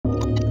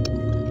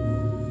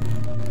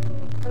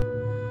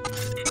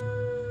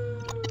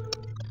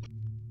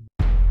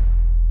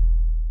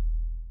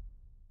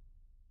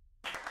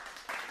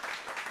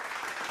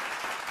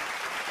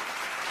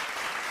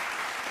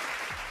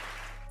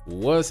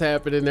What's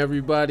happening,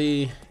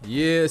 everybody?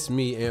 Yes,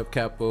 me, Amp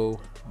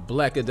Capo,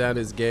 Black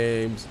Adonis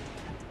Games.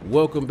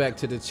 Welcome back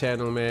to the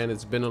channel, man.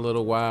 It's been a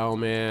little while,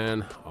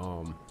 man.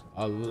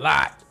 A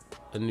lot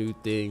of new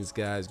things,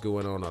 guys,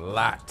 going on. A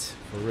lot,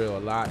 for real, a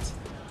lot.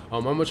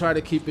 I'm gonna try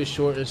to keep it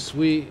short and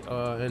sweet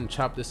and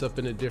chop this up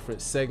into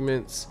different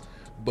segments.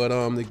 But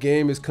the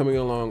game is coming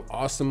along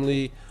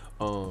awesomely.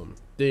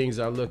 Things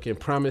are looking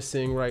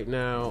promising right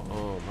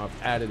now.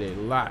 I've added a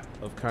lot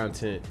of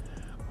content.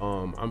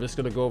 I'm just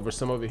gonna go over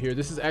some of it here.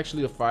 This is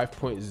actually a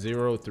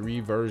 5.03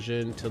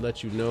 version. To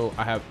let you know,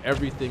 I have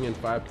everything in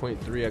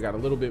 5.3. I got a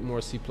little bit more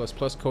C++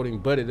 coding,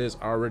 but it is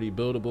already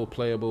buildable,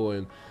 playable,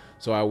 and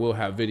so I will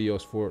have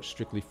videos for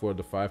strictly for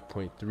the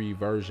 5.3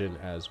 version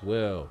as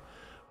well.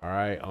 All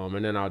right,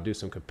 and then I'll do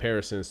some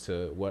comparisons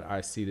to what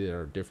I see that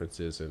are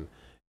differences and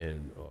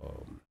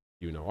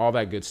you know, all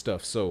that good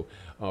stuff. So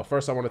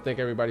first, I want to thank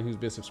everybody who's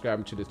been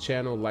subscribing to the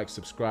channel. Like,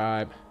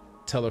 subscribe,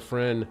 tell a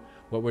friend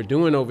what we're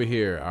doing over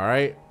here. All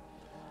right,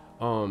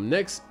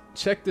 next,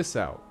 check this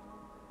out.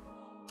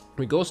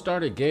 We go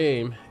start a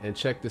game, and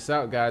check this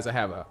out, guys. I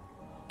have a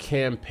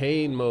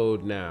campaign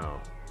mode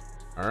now.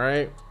 All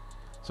right,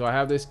 so I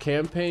have this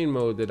campaign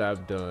mode that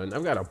I've done.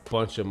 I've got a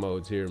bunch of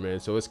modes here,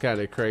 man, so it's kind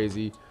of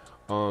crazy.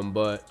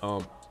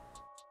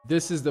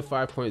 This is the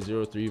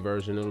 5.03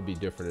 version. It'll be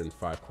different in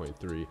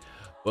 5.3,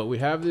 but we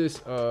have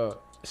this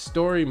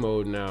story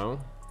mode now,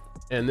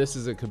 and this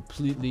is a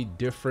completely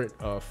different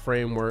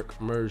framework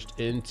merged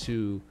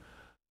into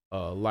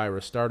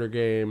Lyra starter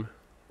game.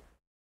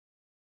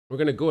 We're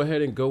gonna go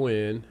ahead and go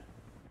in.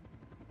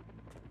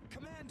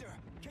 Commander,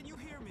 can you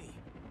hear me?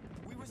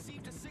 We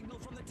received a signal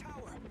from the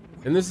tower.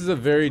 And this is a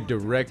very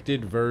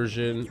directed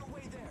version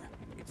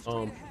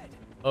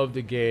of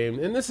the game,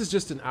 and this is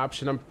just an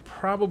option. I'm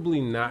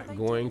probably not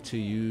going to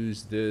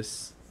use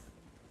this.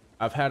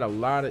 I've had a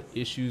lot of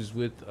issues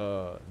with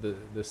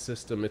the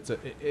system.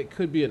 It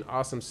could be an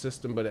awesome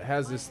system, but it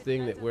has this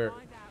thing that where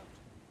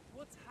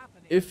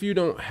if you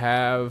don't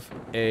have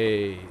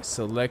a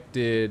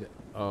selected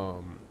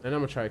and I'm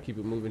gonna try to keep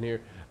it moving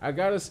here. I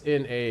got us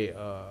in a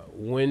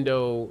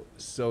window,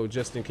 so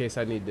just in case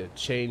I need to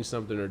change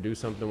something or do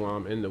something while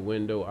I'm in the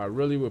window, I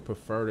really would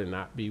prefer to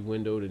not be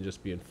windowed and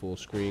just be in full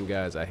screen,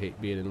 guys. I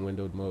hate being in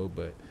windowed mode,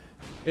 but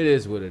it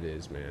is what it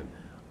is, man.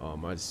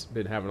 I've just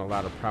been having a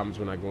lot of problems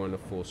when I go into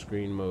full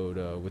screen mode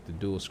with the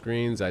dual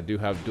screens. I do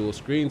have dual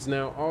screens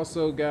now.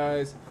 Also,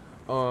 guys,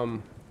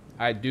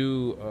 I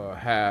do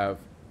have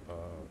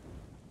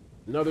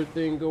another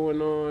thing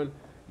going on,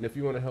 and if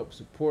you want to help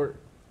support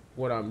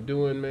what I'm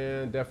doing,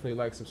 man, definitely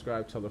like,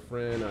 subscribe, tell a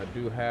friend. I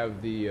do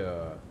have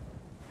the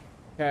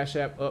Cash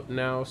App up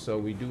now, so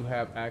we do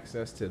have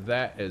access to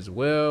that as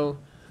well.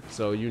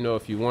 So, you know,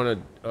 if you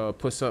want to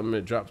put something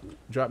and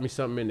drop me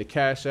something in the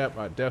Cash App,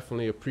 I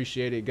definitely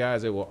appreciate it,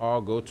 guys. It will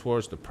all go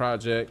towards the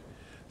project.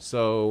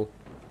 So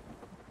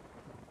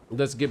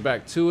let's get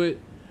back to it.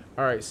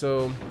 All right,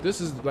 so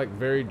this is like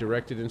very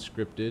directed and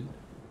scripted.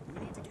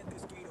 We need to get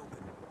this gate open.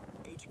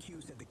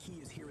 HQ said the key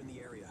is here in the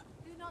area.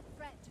 Do not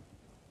fret.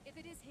 If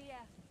it is here,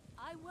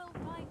 I will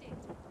find it.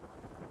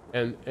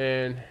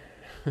 And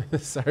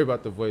sorry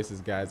about the voices,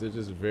 guys. They're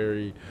just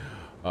very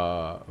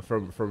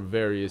from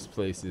various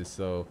places.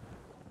 So,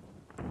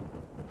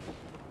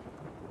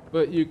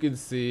 but you can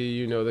see,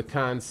 you know, the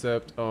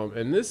concept.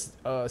 And this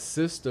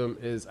system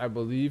is, I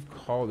believe,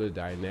 called a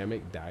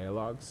dynamic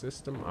dialogue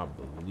system. I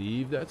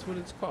believe that's what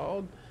it's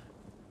called.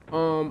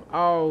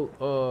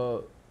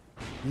 I'll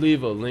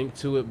leave a link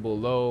to it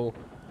below.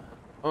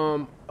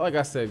 Like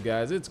I said,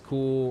 guys, it's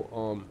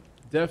cool.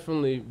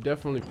 Definitely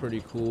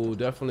pretty cool.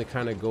 Definitely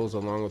kind of goes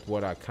along with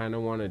what I kind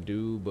of want to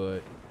do,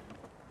 but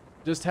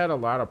just had a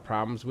lot of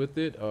problems with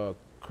it,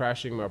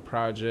 crashing my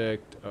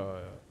project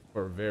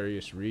for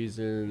various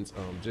reasons.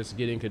 Just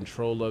getting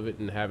control of it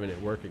and having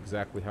it work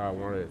exactly how I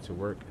wanted it to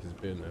work has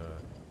been a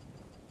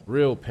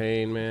real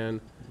pain, man.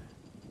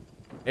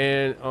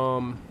 And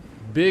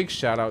big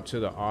shout out to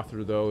the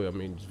author, though. I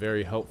mean, it's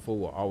very helpful,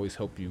 will always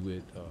help you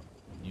with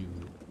you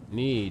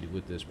need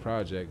with this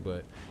project.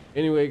 But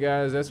anyway,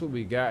 guys, that's what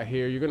we got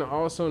here. You're gonna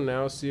also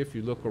now see, if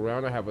you look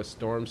around, I have a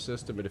storm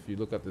system, and if you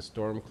look at the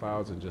storm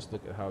clouds and just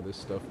look at how this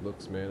stuff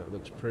looks, man, it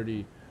looks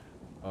pretty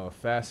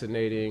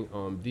fascinating.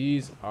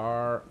 These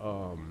are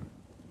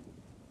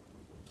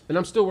and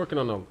I'm still working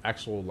on the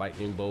actual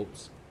lightning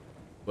bolts,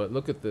 but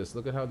look at this.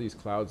 Look at how these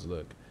clouds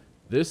look.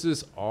 This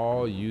is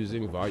all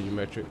using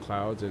volumetric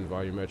clouds and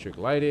volumetric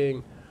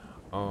lighting.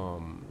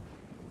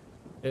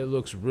 It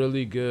looks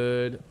really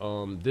good.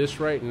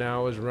 This right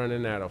now is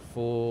running at a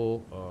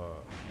full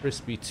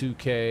crispy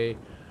 2K,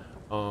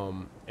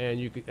 and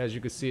as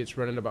you can see, it's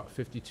running about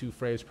 52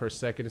 frames per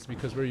second. It's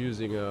because we're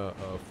using a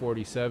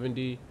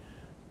 4070.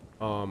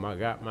 I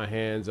got my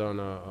hands on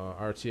a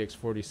RTX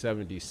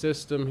 4070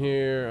 system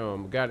here.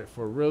 Got it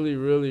for really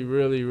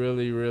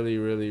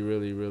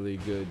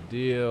good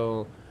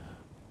deal.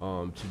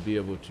 To be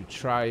able to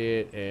try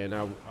it, and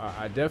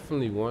I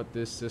definitely want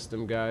this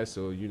system, guys.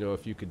 So, you know,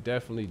 if you could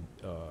definitely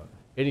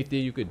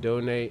anything you could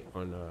donate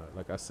on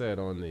like I said,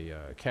 on the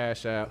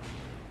Cash App,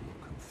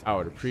 I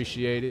would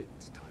appreciate it.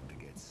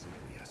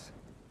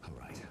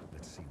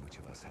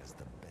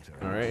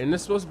 All right, and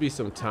this is supposed to be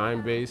some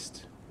time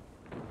based.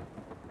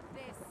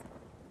 This.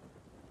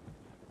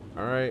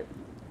 All right,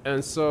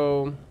 and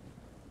so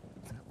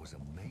That was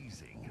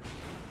amazing.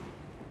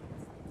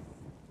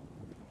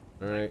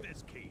 all right,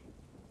 This key.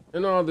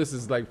 and all this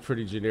is like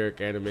pretty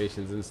generic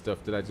animations and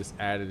stuff that I just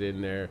added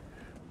in there,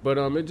 but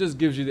it just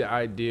gives you the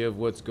idea of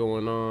what's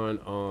going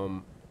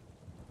on.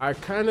 I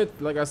kind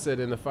of, like I said,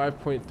 in the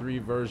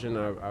 5.3 version,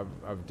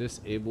 I've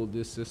disabled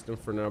this system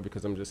for now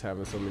because I'm just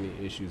having so many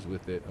issues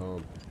with it.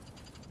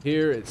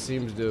 Here it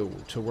seems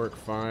to work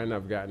fine.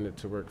 I've gotten it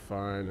to work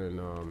fine,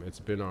 and it's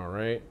been all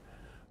right.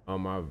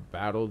 I've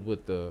battled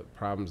with the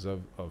problems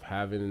of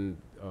having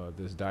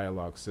this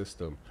dialogue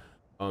system.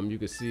 You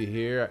can see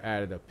here I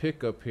added a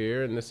pickup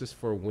here, and this is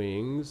for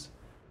wings.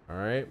 All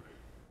right.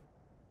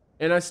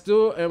 And I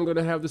still am going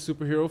to have the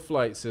superhero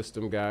flight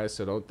system, guys,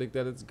 so don't think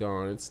that it's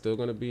gone. It's still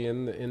going to be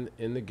in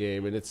the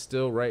game, and it's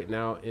still right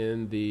now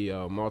in the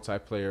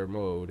multiplayer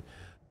mode.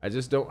 I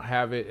just don't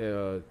have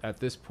it at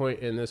this point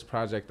in this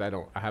project. I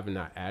have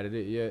not added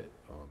it yet.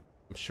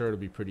 I'm sure it'll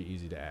be pretty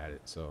easy to add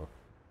it. So,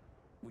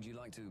 Would you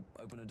like to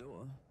open a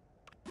door?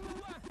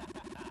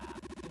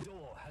 The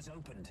door has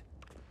opened.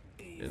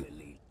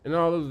 Easily. and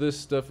all of this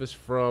stuff is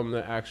from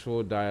the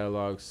actual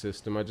dialogue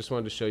system. I just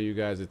wanted to show you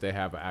guys that they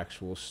have an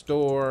actual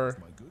store,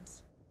 My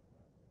goods?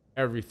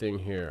 everything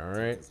here. All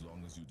right. As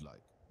long as you'd like.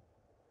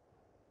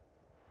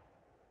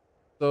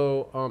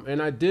 So,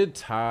 and I did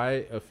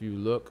tie, if you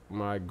look,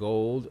 my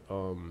gold.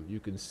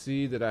 You can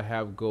see that I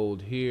have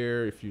gold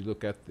here. If you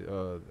look at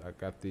the, I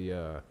got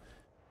the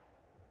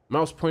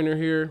mouse pointer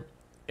here,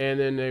 and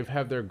then they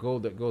have their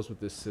gold that goes with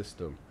this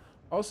system.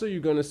 Also,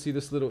 you're gonna see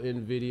this little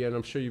NVIDIA, and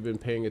I'm sure you've been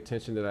paying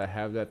attention that I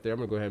have that there. I'm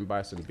gonna go ahead and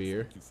buy some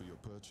beer. Thank you for your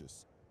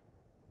purchase.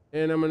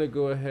 And I'm gonna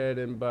go ahead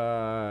and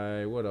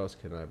buy, what else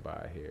can I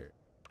buy here?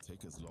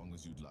 Take as long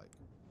as you'd like.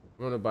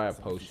 I'm gonna buy a Thank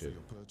you for potion.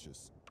 your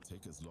purchase.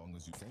 Take as long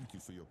as you thank you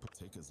for your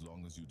take as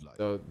long as you'd like.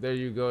 So there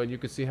you go, and you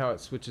can see how it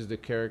switches the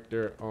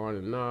character on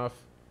and off.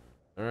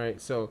 All right,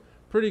 so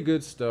pretty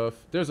good stuff.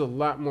 There's a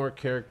lot more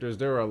characters.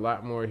 There were a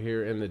lot more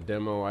here in the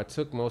demo. I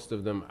took most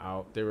of them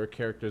out. There were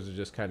characters that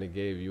just kind of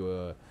gave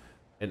you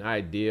an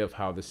idea of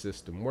how the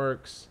system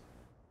works.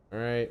 All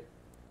right.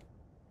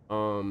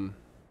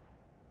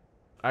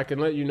 I can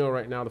let you know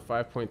right now the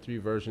 5.3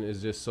 version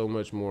is just so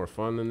much more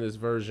fun than this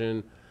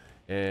version,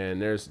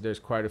 and there's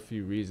quite a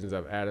few reasons.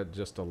 I've added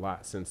just a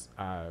lot since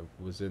I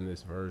was in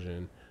this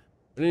version.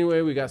 But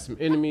anyway, we got some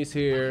enemies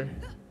here.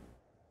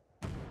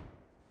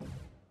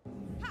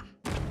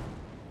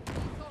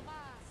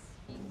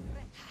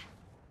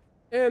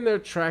 And their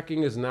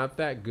tracking is not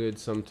that good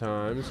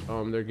sometimes.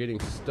 They're getting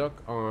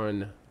stuck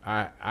on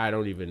I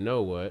don't even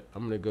know what.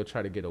 I'm gonna go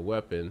try to get a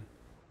weapon.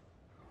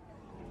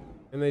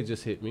 And they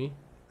just hit me.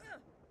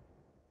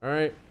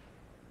 Alright.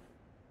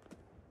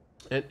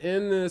 And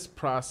in this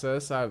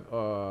process I've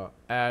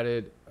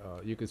added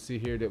you can see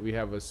here that we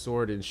have a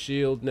sword and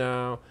shield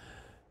now.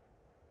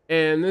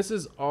 And this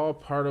is all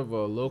part of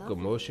a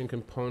locomotion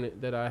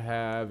component that I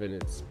have, and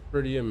it's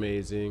pretty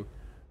amazing.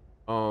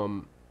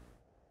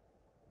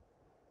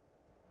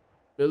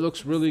 It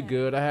looks really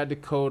good. I had to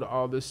code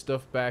all this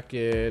stuff back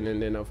in,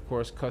 and then of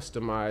course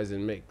customize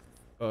and make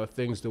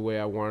things the way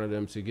I wanted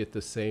them to get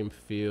the same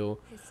feel.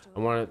 I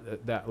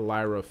wanted that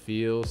Lyra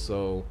feel,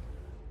 so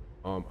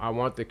I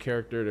want the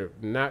character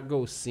to not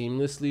go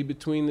seamlessly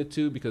between the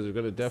two, because there's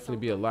going to definitely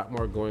be a lot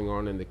more going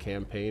on in the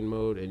campaign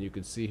mode. And you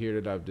can see here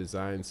that I've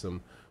designed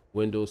some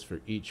windows for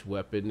each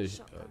weapon to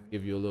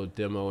give you a little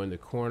demo in the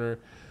corner.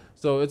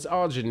 So it's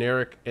all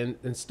generic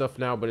and stuff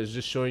now, but it's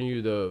just showing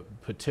you the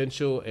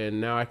potential, and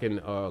now I can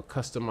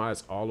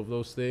customize all of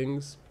those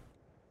things.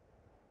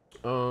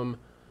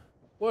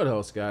 What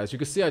else, guys? You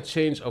can see I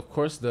changed, of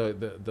course,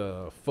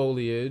 the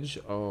foliage.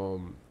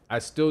 I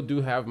still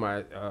do have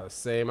my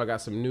same. I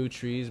got some new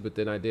trees, but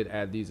then I did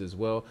add these as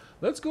well.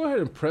 Let's go ahead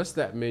and press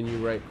that menu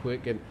right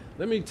quick, and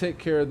let me take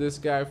care of this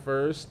guy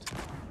first.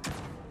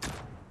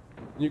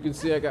 You can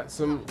see I got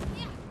some.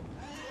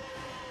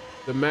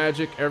 The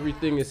magic,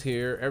 everything is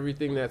here.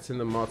 Everything that's in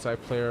the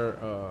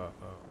multiplayer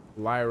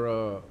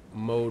Lyra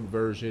mode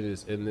version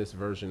is in this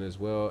version as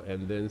well,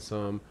 and then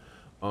some.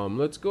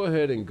 Let's go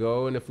ahead and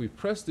go, and if we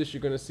press this,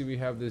 you're going to see we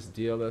have this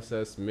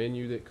DLSS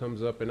menu that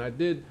comes up, and I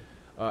did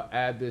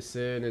add this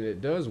in, and it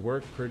does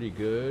work pretty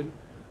good.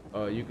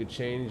 You could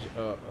change,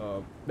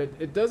 but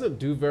it doesn't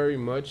do very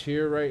much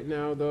here right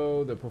now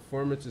though. The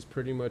performance is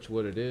pretty much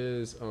what it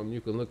is.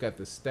 You can look at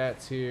the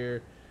stats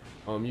here.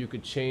 You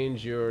could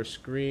change your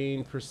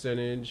screen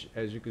percentage,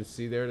 as you can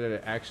see there, that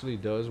it actually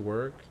does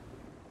work.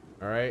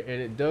 All right,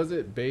 and it does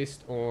it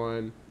based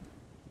on,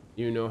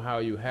 you know, how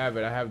you have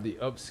it. I have the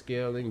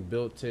upscaling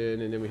built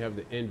in, and then we have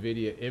the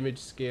NVIDIA image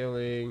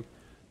scaling.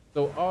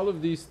 So all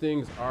of these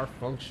things are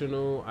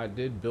functional. I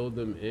did build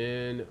them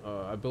in.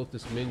 I built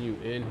this menu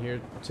in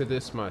here to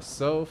this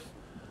myself,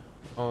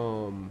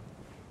 and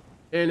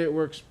it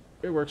works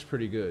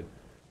pretty good.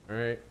 All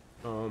right.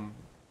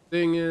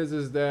 Thing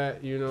is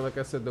that, you know, like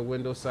I said, the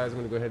window size, I'm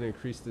going to go ahead and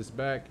increase this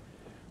back.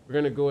 We're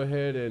going to go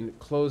ahead and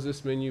close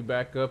this menu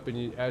back up,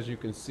 and as you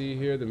can see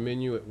here, the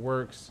menu, it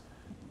works.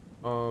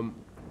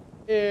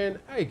 And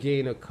I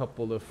gain a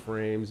couple of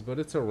frames, but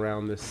it's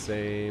around the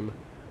same.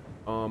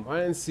 I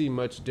didn't see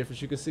much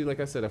difference. You can see, like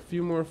I said, a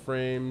few more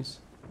frames.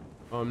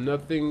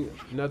 Nothing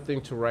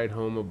to write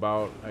home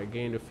about. I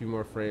gained a few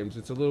more frames.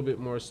 It's a little bit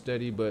more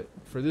steady, but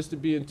for this to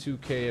be in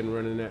 2K and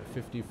running at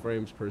 50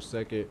 frames per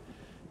second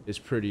is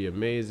pretty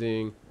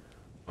amazing.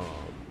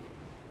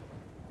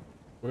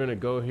 We're gonna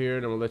go here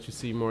and I'm gonna let you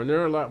see more. And there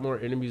are a lot more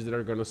enemies that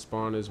are gonna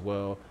spawn as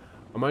well.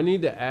 I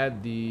need to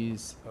add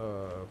these.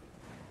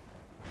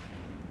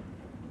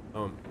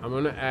 I'm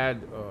gonna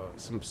add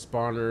some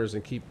spawners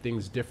and keep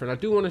things different. I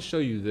do want to show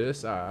you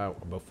this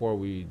before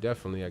we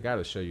I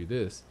gotta show you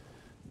this.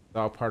 It's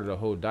all part of the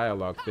whole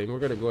dialogue thing. We're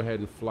gonna go ahead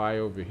and fly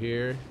over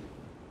here,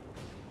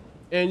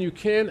 and you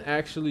can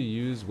actually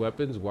use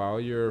weapons while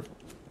you're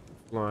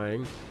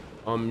flying.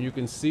 You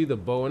can see the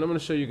bow, and I'm gonna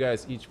show you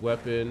guys each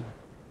weapon.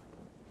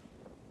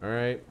 All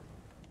right,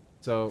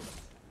 so.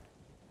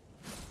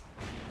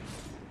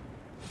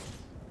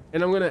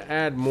 And I'm gonna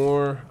add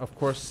more, of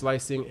course,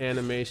 slicing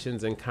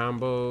animations and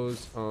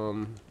combos.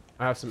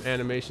 I have some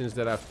animations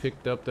that I've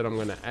picked up that I'm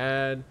gonna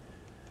add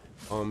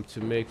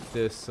to make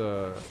this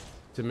the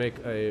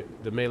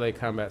melee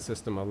combat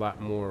system a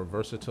lot more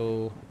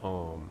versatile.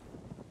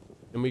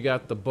 And we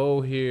got the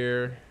bow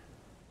here,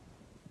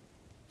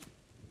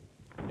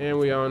 and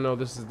we all know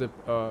this is the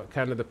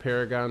kind of the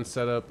Paragon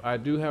setup. I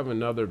do have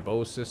another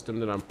bow system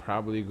that I'm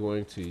probably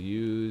going to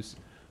use.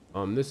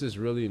 This is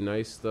really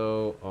nice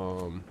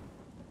though.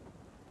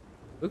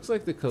 Looks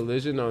like the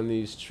collision on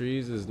these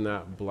trees is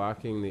not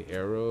blocking the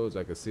arrows.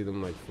 I can see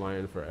them like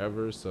flying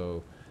forever.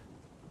 So,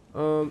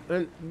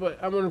 but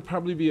I'm gonna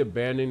probably be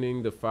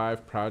abandoning the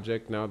 5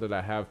 project now that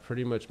I have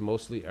pretty much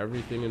mostly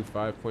everything in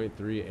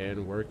 5.3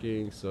 and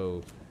working.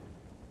 So,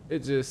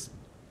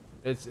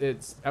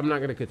 I'm not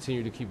gonna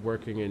continue to keep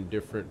working in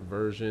different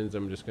versions.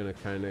 I'm just gonna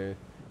kind of,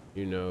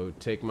 you know,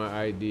 take my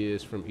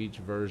ideas from each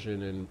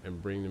version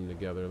and bring them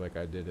together like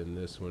I did in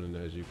this one. And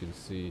as you can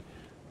see.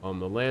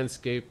 The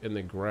landscape and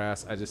the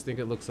grass, I just think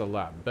it looks a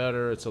lot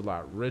better. It's a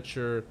lot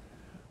richer.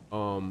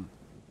 The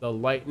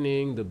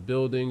lightning, the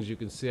buildings, you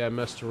can see I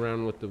messed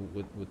around with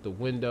the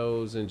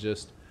windows and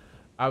just,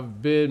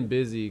 I've been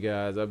busy,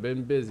 guys. I've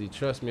been busy.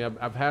 Trust me,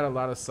 I've had a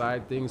lot of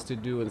side things to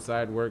do and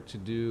side work to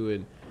do,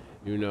 and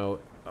you know,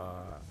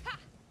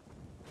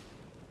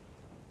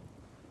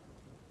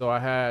 so I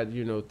had,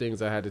 you know,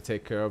 things I had to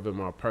take care of in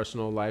my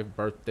personal life,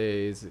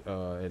 birthdays,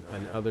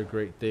 and other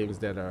great things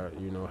that are,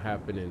 you know,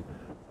 happening.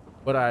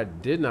 But I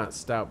did not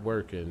stop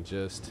working,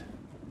 just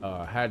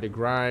had to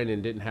grind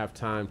and didn't have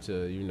time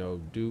to, you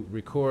know,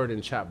 record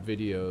and chop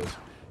videos.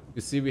 You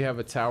can see we have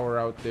a tower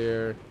out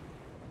there,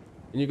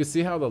 and you can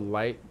see how the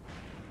light,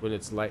 when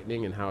it's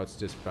lightning, and how it's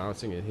just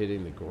bouncing and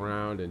hitting the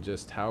ground, and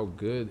just how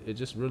good, it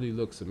just really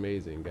looks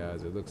amazing,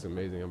 guys. It looks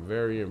amazing. I'm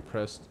very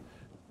impressed.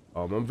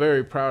 I'm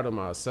very proud of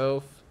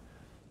myself.